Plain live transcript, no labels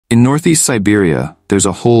In northeast Siberia, there's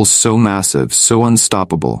a hole so massive, so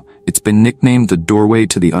unstoppable, it's been nicknamed the doorway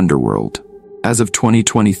to the underworld. As of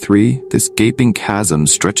 2023, this gaping chasm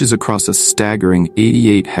stretches across a staggering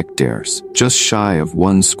 88 hectares, just shy of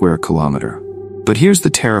 1 square kilometer. But here's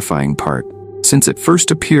the terrifying part. Since it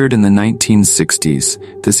first appeared in the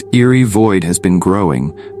 1960s, this eerie void has been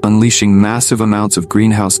growing, unleashing massive amounts of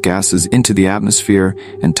greenhouse gases into the atmosphere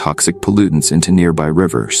and toxic pollutants into nearby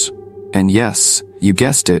rivers. And yes, you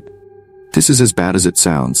guessed it, this is as bad as it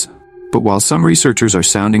sounds. But while some researchers are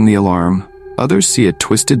sounding the alarm, others see a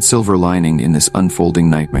twisted silver lining in this unfolding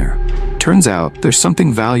nightmare. Turns out, there's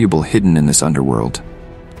something valuable hidden in this underworld.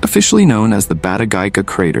 Officially known as the Batagaica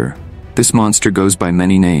crater, this monster goes by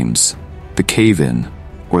many names: the cave-in,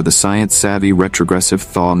 or the science-savvy retrogressive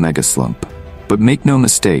thaw megaslump. But make no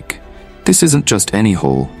mistake, this isn't just any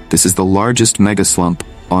hole, this is the largest megaslump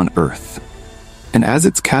on Earth. And as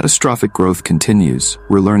its catastrophic growth continues,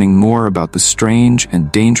 we're learning more about the strange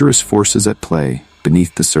and dangerous forces at play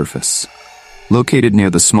beneath the surface. Located near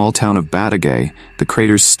the small town of Batagay, the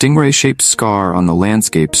crater's stingray-shaped scar on the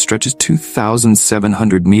landscape stretches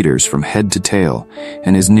 2,700 meters from head to tail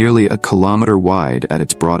and is nearly a kilometer wide at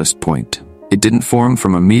its broadest point. It didn't form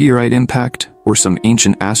from a meteorite impact or some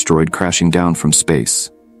ancient asteroid crashing down from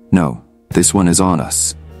space. No, this one is on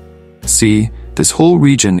us. See, this whole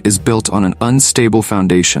region is built on an unstable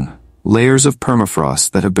foundation, layers of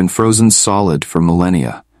permafrost that have been frozen solid for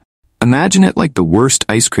millennia. Imagine it like the worst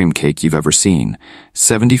ice cream cake you've ever seen,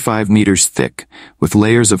 75 meters thick, with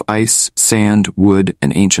layers of ice, sand, wood,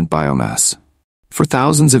 and ancient biomass. For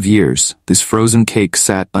thousands of years, this frozen cake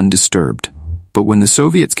sat undisturbed. But when the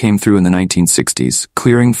Soviets came through in the 1960s,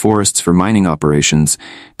 clearing forests for mining operations,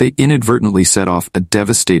 they inadvertently set off a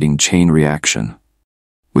devastating chain reaction.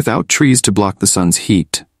 Without trees to block the sun's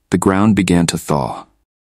heat, the ground began to thaw.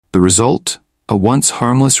 The result? A once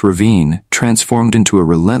harmless ravine transformed into a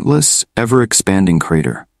relentless, ever-expanding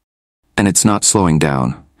crater. And it's not slowing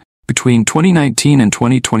down. Between 2019 and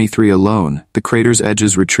 2023 alone, the crater's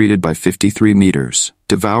edges retreated by 53 meters,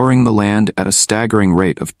 devouring the land at a staggering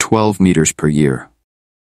rate of 12 meters per year.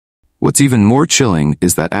 What's even more chilling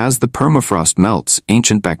is that as the permafrost melts,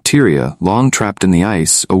 ancient bacteria, long trapped in the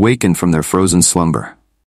ice, awaken from their frozen slumber.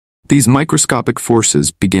 These microscopic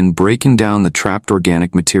forces begin breaking down the trapped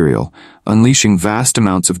organic material, unleashing vast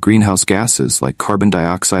amounts of greenhouse gases like carbon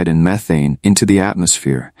dioxide and methane into the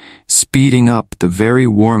atmosphere, speeding up the very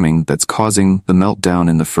warming that's causing the meltdown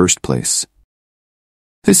in the first place.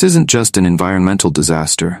 This isn't just an environmental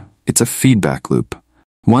disaster, it's a feedback loop,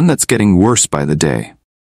 one that's getting worse by the day.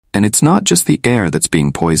 And it's not just the air that's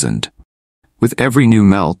being poisoned. With every new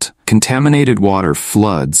melt, contaminated water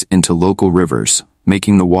floods into local rivers,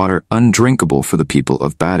 making the water undrinkable for the people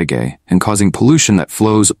of Batagay and causing pollution that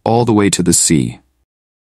flows all the way to the sea.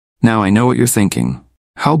 Now I know what you're thinking.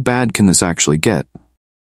 How bad can this actually get?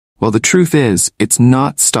 Well, the truth is, it's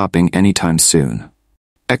not stopping anytime soon.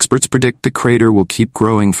 Experts predict the crater will keep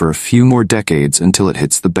growing for a few more decades until it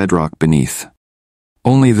hits the bedrock beneath.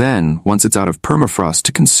 Only then, once it's out of permafrost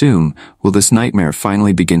to consume, will this nightmare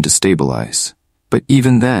finally begin to stabilize. But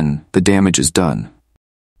even then, the damage is done.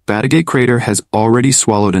 Batagay crater has already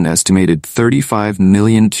swallowed an estimated 35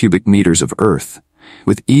 million cubic meters of earth,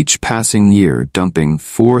 with each passing year dumping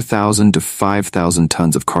 4,000 to 5,000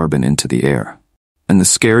 tons of carbon into the air. And the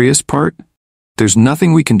scariest part? There's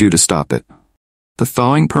nothing we can do to stop it. The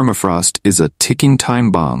thawing permafrost is a ticking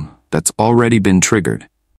time bomb that's already been triggered.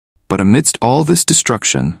 But amidst all this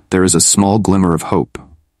destruction, there is a small glimmer of hope.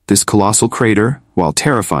 This colossal crater, while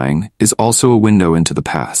terrifying, is also a window into the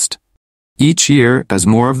past. Each year, as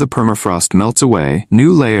more of the permafrost melts away,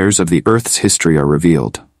 new layers of the Earth's history are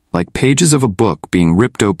revealed, like pages of a book being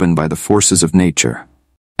ripped open by the forces of nature.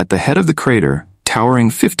 At the head of the crater, towering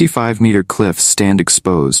 55-meter cliffs stand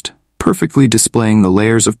exposed, perfectly displaying the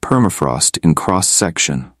layers of permafrost in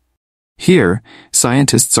cross-section. Here,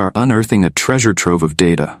 scientists are unearthing a treasure trove of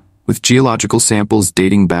data, with geological samples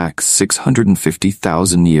dating back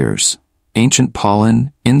 650,000 years. Ancient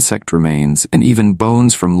pollen, insect remains, and even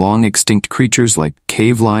bones from long-extinct creatures like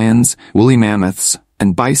cave lions, woolly mammoths,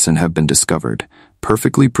 and bison have been discovered,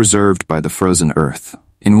 perfectly preserved by the frozen earth.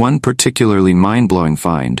 In one particularly mind-blowing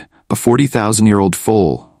find, a 40,000-year-old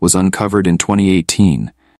foal was uncovered in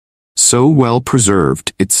 2018. So well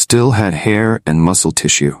preserved, it still had hair and muscle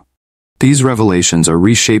tissue. These revelations are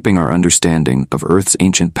reshaping our understanding of Earth's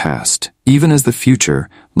ancient past, even as the future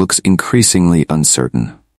looks increasingly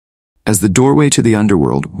uncertain. As the doorway to the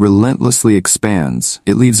underworld relentlessly expands,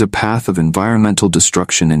 it leaves a path of environmental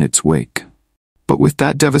destruction in its wake. But with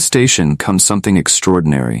that devastation comes something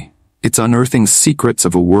extraordinary. It's unearthing secrets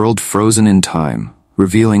of a world frozen in time,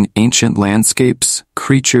 revealing ancient landscapes,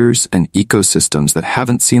 creatures, and ecosystems that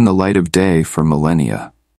haven't seen the light of day for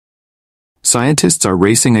millennia. Scientists are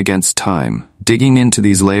racing against time, digging into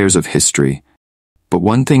these layers of history. But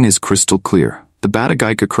one thing is crystal clear. The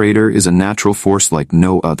Batagaika crater is a natural force like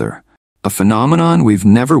no other, a phenomenon we've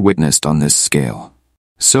never witnessed on this scale.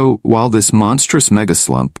 So, while this monstrous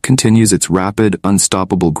megaslump continues its rapid,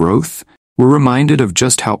 unstoppable growth, we're reminded of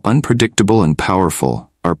just how unpredictable and powerful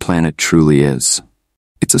our planet truly is.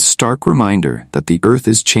 It's a stark reminder that the Earth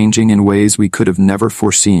is changing in ways we could have never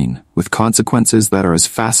foreseen, with consequences that are as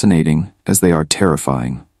fascinating as they are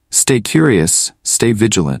terrifying. Stay curious, stay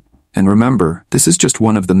vigilant, and remember, this is just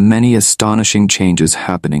one of the many astonishing changes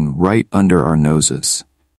happening right under our noses.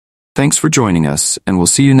 Thanks for joining us, and we'll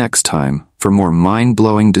see you next time for more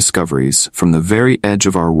mind-blowing discoveries from the very edge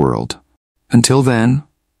of our world. Until then,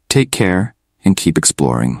 take care and keep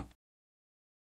exploring.